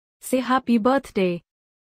say happy birthday.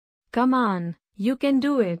 Come on, you can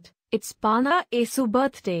do it. It's Pana Esu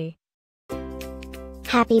birthday.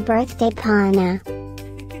 Happy birthday, Pana.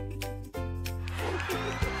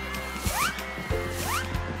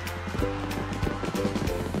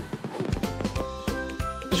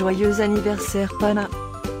 Joyeux anniversaire, Pana.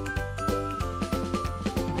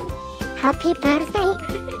 Happy birthday,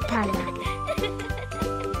 Pana.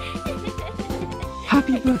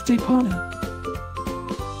 Happy birthday, Pana.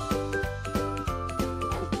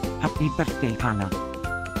 Happy birthday, Pana.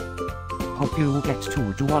 Hope you get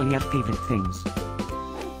to do all your favorite things.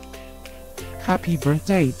 Happy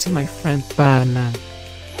birthday to my friend Pana.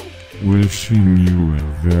 Wishing you a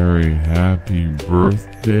very happy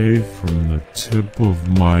birthday from the tip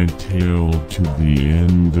of my tail to the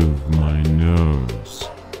end of my nose.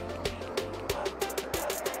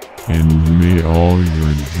 And may all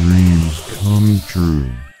your dreams come true.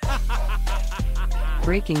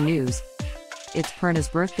 Breaking news. It's Perna's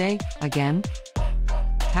birthday, again?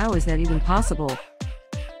 How is that even possible?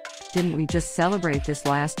 Didn't we just celebrate this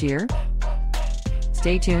last year?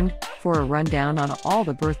 Stay tuned for a rundown on all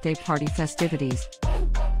the birthday party festivities.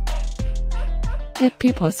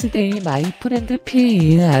 Happy birthday, my friend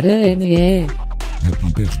PRNA.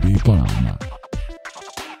 Happy birthday, Pana.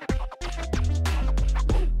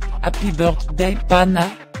 Happy birthday,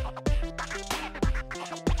 Pana.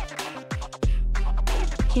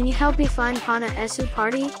 Can you help me find Pana Esu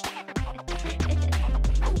party?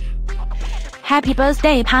 Happy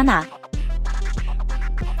birthday, Pana.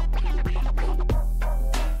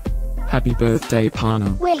 Happy birthday,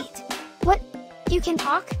 Pana. Wait, what? You can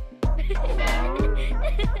talk?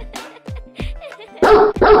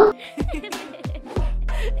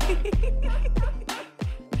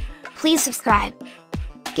 Please subscribe,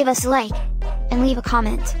 give us a like, and leave a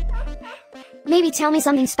comment. Maybe tell me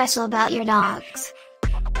something special about your dogs.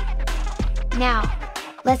 Now,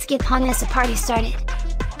 let's get Pana Esu party started.